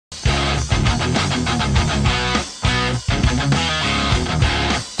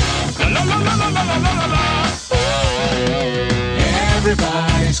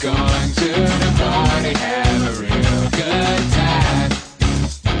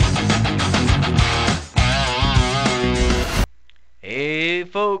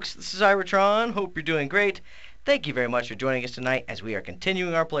folks, this is Iratron. Hope you're doing great. Thank you very much for joining us tonight as we are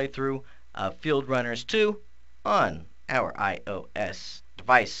continuing our playthrough of Fieldrunners 2 on our iOS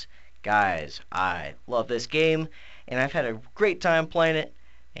device. Guys, I love this game, and I've had a great time playing it,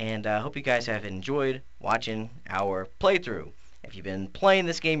 and I hope you guys have enjoyed watching our playthrough. If you've been playing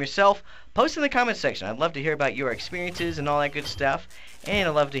this game yourself, post in the comments section. I'd love to hear about your experiences and all that good stuff, and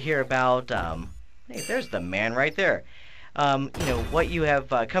I'd love to hear about, hey, there's the man right there. What you have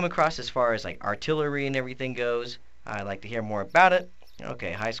come across as far as like artillery and everything goes. I'd like to hear more about it.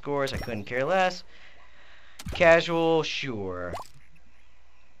 Okay, high scores, I couldn't care less. Casual, sure.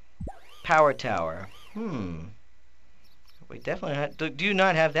 Power tower. We definitely do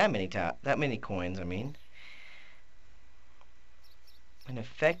not have that many coins. I mean, an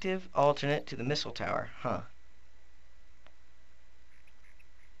effective alternate to the missile tower, huh?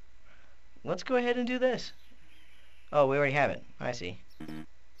 Let's go ahead and do this. Oh, we already have it. I see.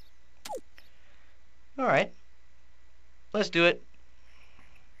 Alright. Let's do it.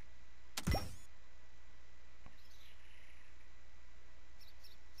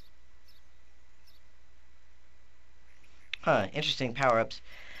 Huh, interesting power-ups.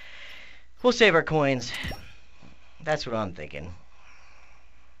 We'll save our coins. That's what I'm thinking.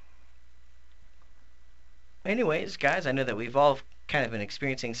 Anyways, guys, I know that we've all kind of been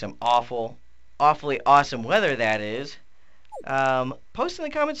experiencing some awfully awesome weather, that is. Post in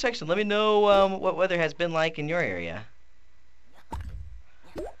the comments section. Let me know what weather has been like in your area.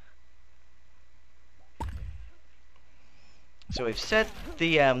 So we've set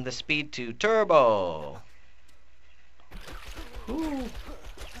the speed to turbo. Ooh.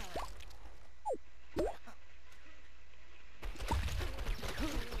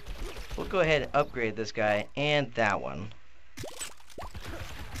 We'll go ahead and upgrade this guy and that one.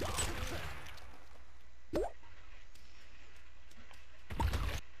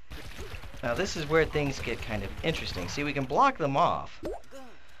 Now this is where things get kind of interesting. See, we can block them off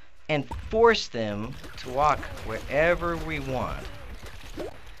and force them to walk wherever we want.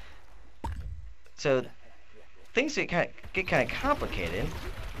 So things get kind of complicated.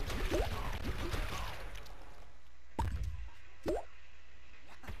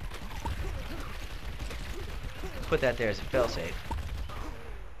 Put that there as a failsafe.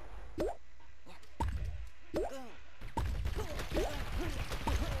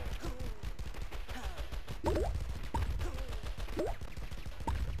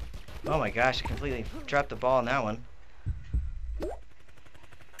 Oh my gosh, I completely dropped the ball on that one.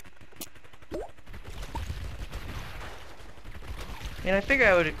 And I figured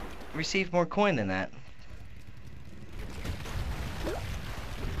I would receive more coin than that.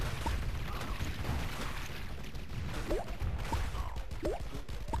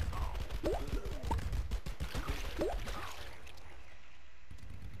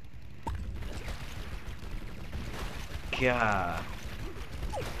 God.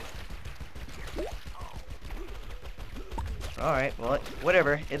 Alright, well,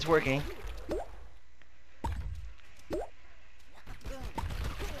 whatever. It's working.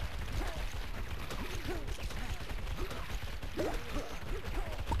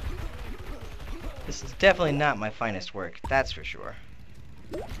 This is definitely not my finest work, that's for sure.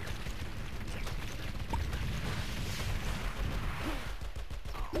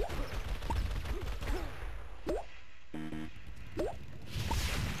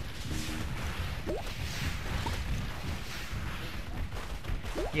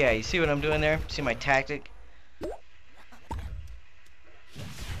 Yeah, you see what I'm doing there? See my tactic?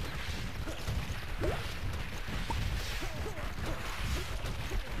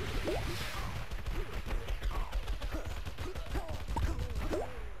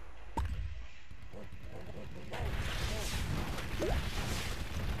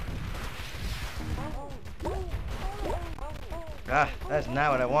 Ah, that's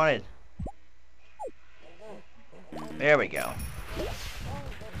not what I wanted. There we go.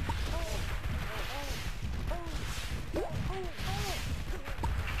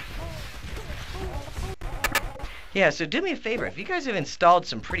 Yeah, so do me a favor, if you guys have installed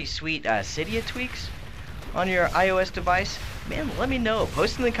some pretty sweet Cydia tweaks on your iOS device, man, let me know.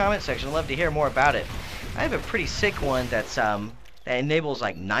 Post in the comment section. I'd love to hear more about it. I have a pretty sick one that's that enables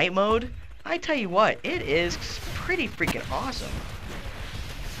like night mode. I tell you what, it is pretty freaking awesome.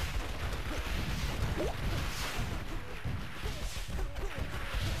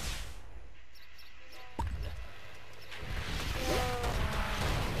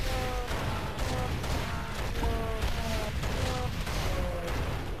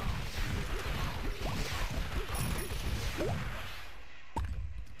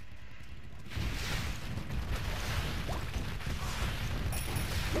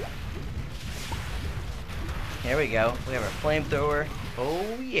 There we go. We have our flamethrower.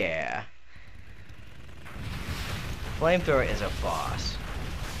 Oh yeah. Flamethrower is a boss.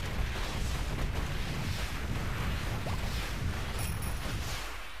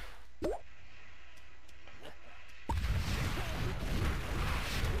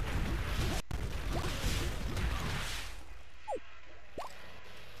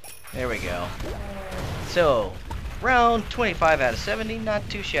 There we go. So, round 25 out of 70, not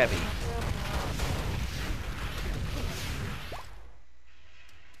too shabby.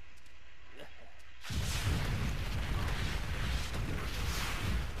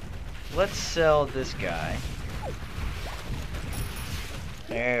 Let's sell this guy.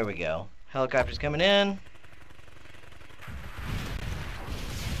 There we go. Helicopter's coming in.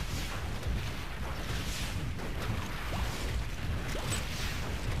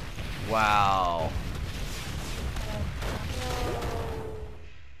 Wow.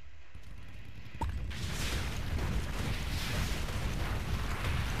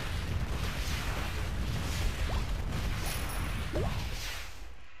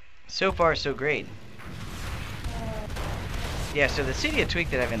 So far, so great. Yeah, so the CDA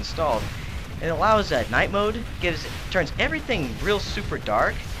tweak that I've installed, it allows night mode, turns everything real super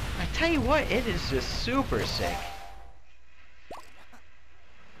dark. I tell you what, it is just super sick.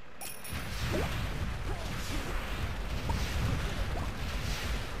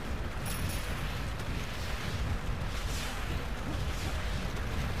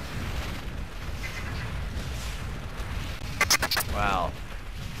 Wow.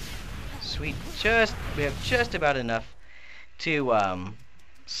 Sweet. We have just about enough to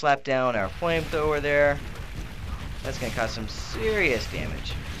slap down our flamethrower there. That's gonna cause some serious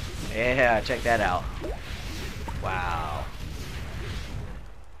damage. Yeah, check that out. Wow.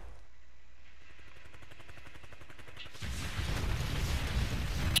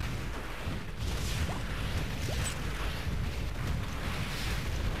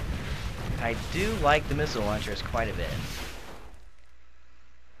 I do like the missile launchers quite a bit.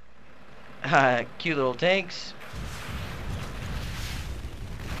 Cute little tanks.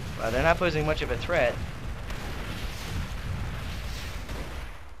 Well, they're not posing much of a threat.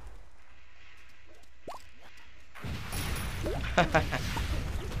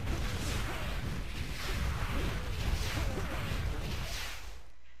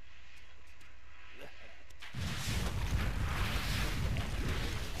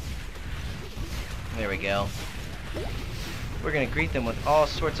 There we go. We're gonna greet them with all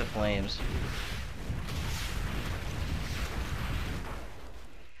sorts of flames.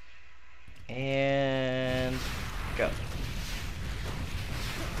 And go.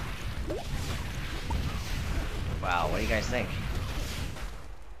 Wow, what do you guys think?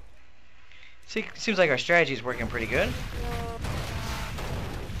 Seems like our strategy is working pretty good.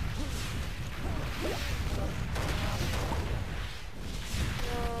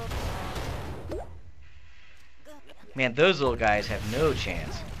 Man, those little guys have no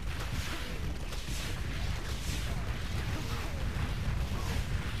chance.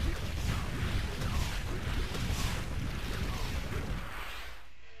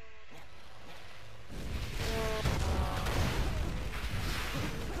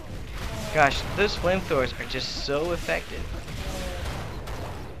 Gosh, those flamethrowers are just so effective.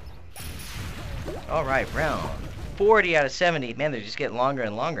 Alright, round 40 out of 70. Man, they're just getting longer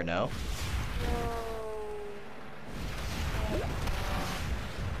and longer now.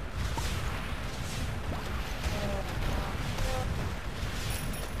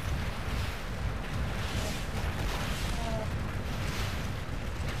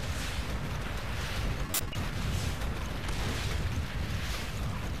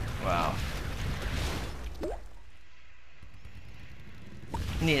 Wow.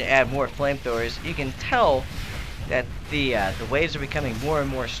 You need to add more flamethrowers. You can tell that the waves are becoming more and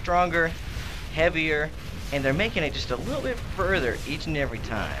more stronger, heavier, and they're making it just a little bit further each and every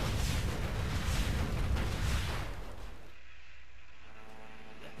time.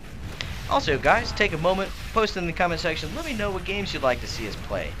 Also, guys, take a moment, post in the comment section, let me know what games you'd like to see us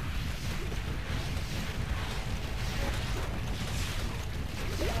play.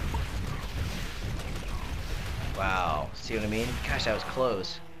 Wow, see what I mean? Gosh, that was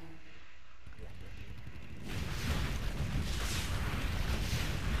close.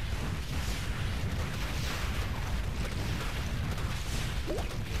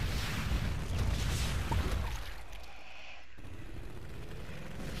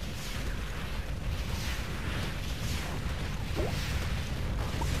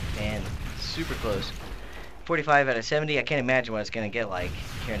 Man, super close. 45 out of 70, I can't imagine what it's going to get like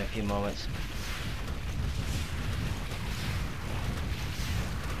here in a few moments.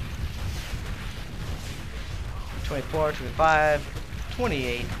 24, 25,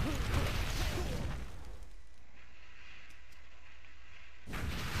 28.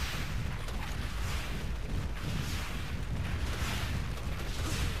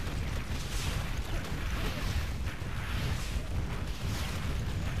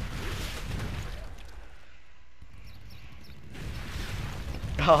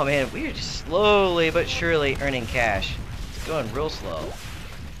 Oh man, we are just slowly but surely earning cash. It's going real slow.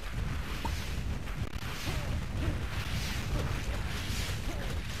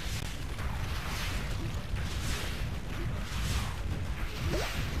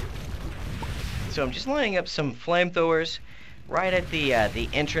 So I'm just lining up some flamethrowers right at the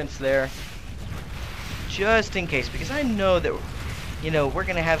entrance there, just in case, because I know that, you know, we're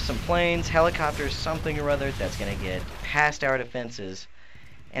gonna have some planes, helicopters, something or other that's gonna get past our defenses.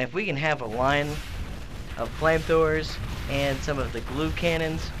 And if we can have a line of flamethrowers and some of the glue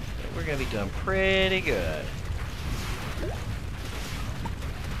cannons, we're going to be doing pretty good.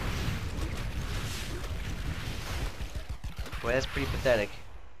 Boy, that's pretty pathetic.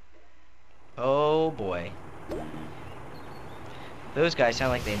 Oh boy. Those guys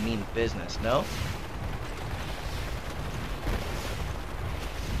sound like they mean business, no?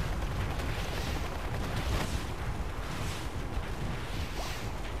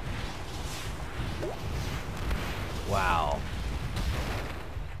 Wow.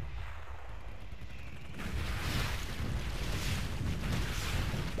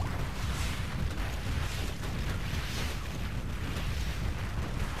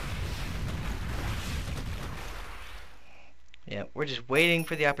 Yeah, we're just waiting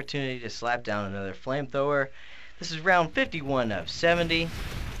for the opportunity to slap down another flamethrower. This is round 51 of 70.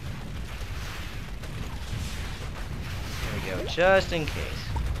 There we go, just in case.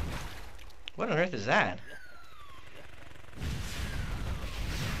 What on earth is that?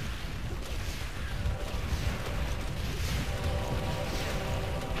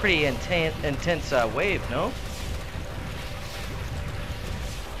 Pretty intense wave, no?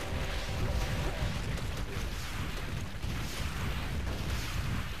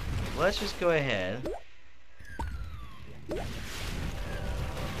 Let's just go ahead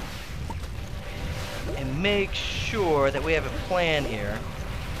and make sure that we have a plan here.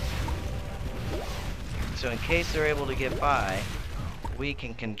 So in case they're able to get by, we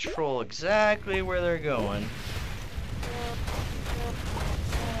can control exactly where they're going.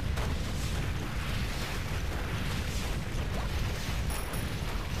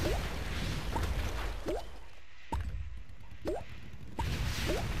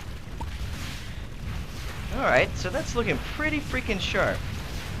 Alright, so that's looking pretty freaking sharp.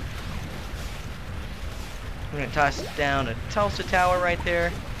 We're going to toss down a Tulsa tower right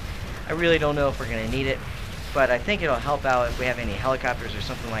there. I really don't know if we're going to need it, but I think it'll help out if we have any helicopters or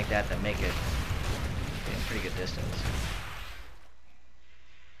something like that that make it in pretty good distance.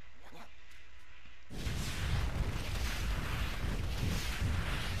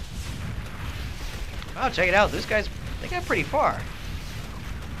 Wow, check it out. Those guys, they got pretty far.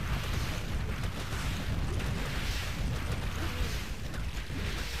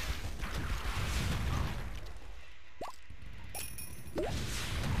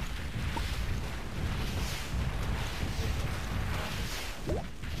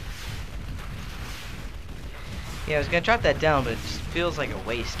 Yeah, I was gonna drop that down, but it just feels like a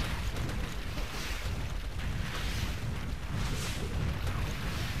waste.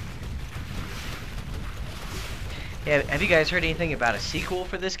 Yeah, have you guys heard anything about a sequel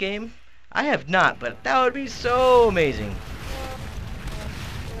for this game? I have not, but that would be so amazing.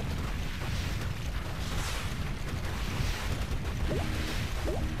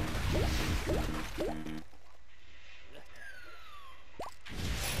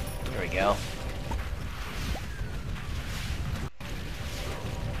 There we go.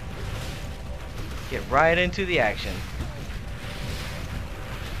 Get right into the action.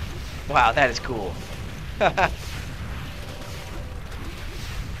 Wow, that is cool.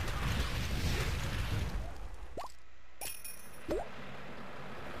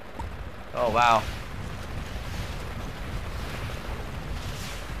 Oh, wow.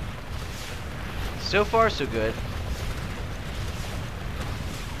 So far, so good.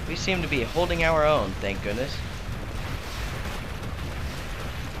 We seem to be holding our own, thank goodness.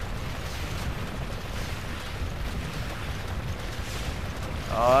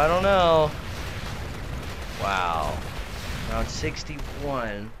 Oh, I don't know. Wow. Round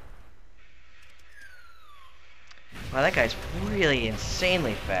 61. Wow, that guy's really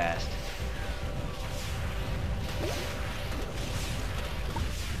insanely fast.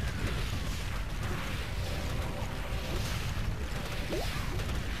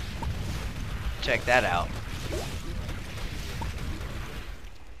 Check that out.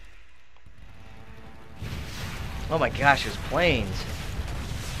 Oh my gosh, those planes.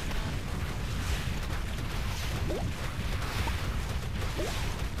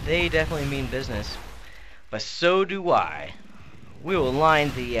 They definitely mean business. But so do I. We will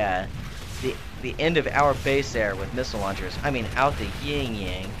line the end of our base there with missile launchers. I mean, out the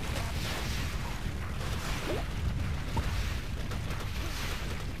yin-yang.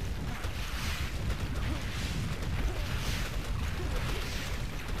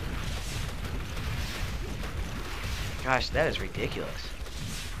 Gosh, that is ridiculous.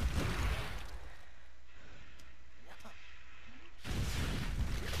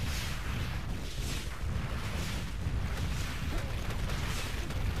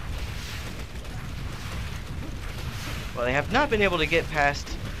 Well, they have not been able to get past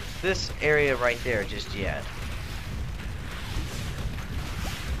this area right there just yet.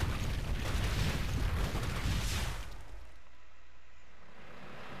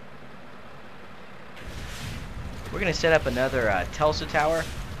 We're going to set up another Tulsa tower.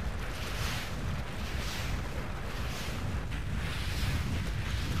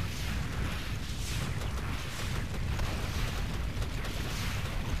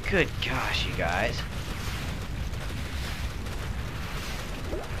 Good gosh, you guys.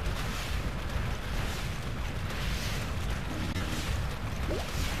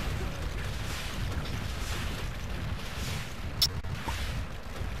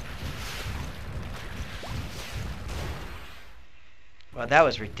 Well, that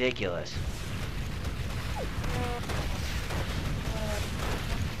was ridiculous.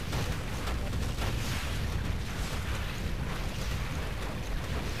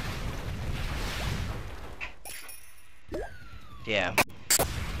 Yeah.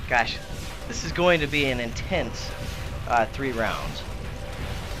 Gosh, this is going to be an intense 3 rounds.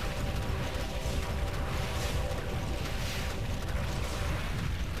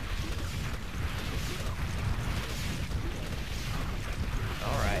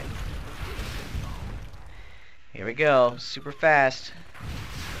 Alright. Here we go. Super fast.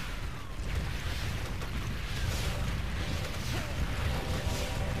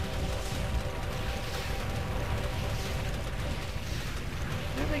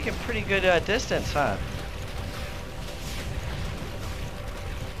 They're making pretty good distance, huh?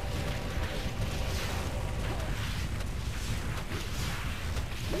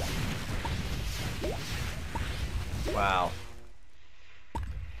 Wow.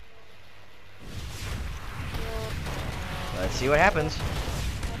 Let's see what happens.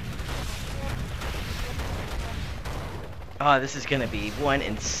 Oh, this is gonna be one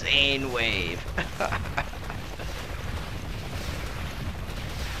insane wave.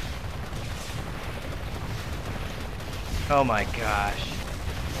 Oh my gosh.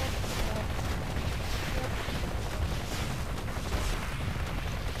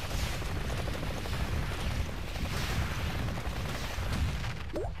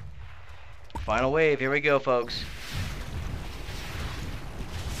 Final wave, here we go, folks.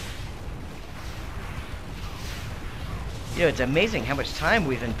 You know, it's amazing how much time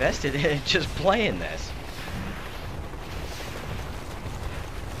we've invested in just playing this.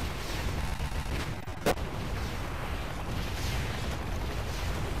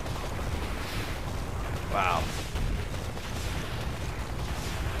 Wow.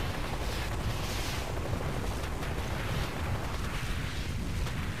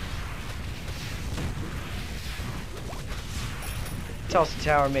 Tulsa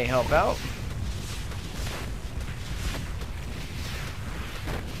Tower may help out.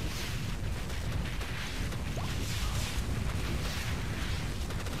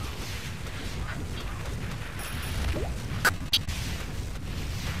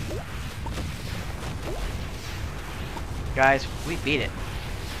 Guys, we beat it.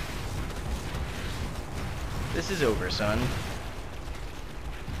 This is over, son.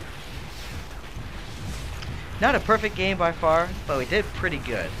 Not a perfect game by far, but we did pretty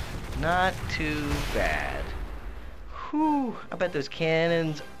good. Not too bad. Whew, I bet those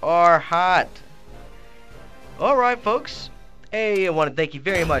cannons are hot. Alright, folks. Hey, I want to thank you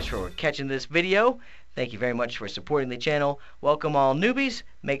very much for catching this video. Thank you very much for supporting the channel. Welcome all newbies.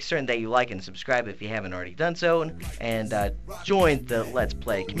 Make certain that you like and subscribe if you haven't already done so. And join the Let's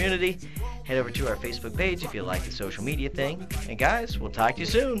Play community. Head over to our Facebook page if you like the social media thing. And guys, we'll talk to you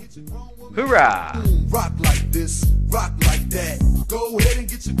soon. Hoorah! Rock like this, rock like that. Go ahead and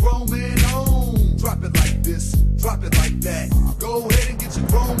get your grown man on. Drop it like this, drop it like that. Go ahead and get your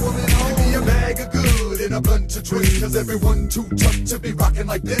grown woman on. Give me a bag of good. and a blunt to twist. Cause everyone too tough to be rocking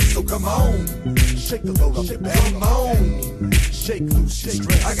like this. So come on, shake the load up your back. Come on, shake loose your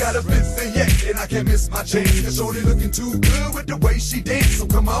stress. I got a busy yet and I can't miss my chance. Cause shorty looking too good with the way she dance. So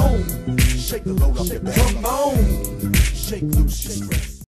come on, shake the load up your back. Come on, shake loose your stress.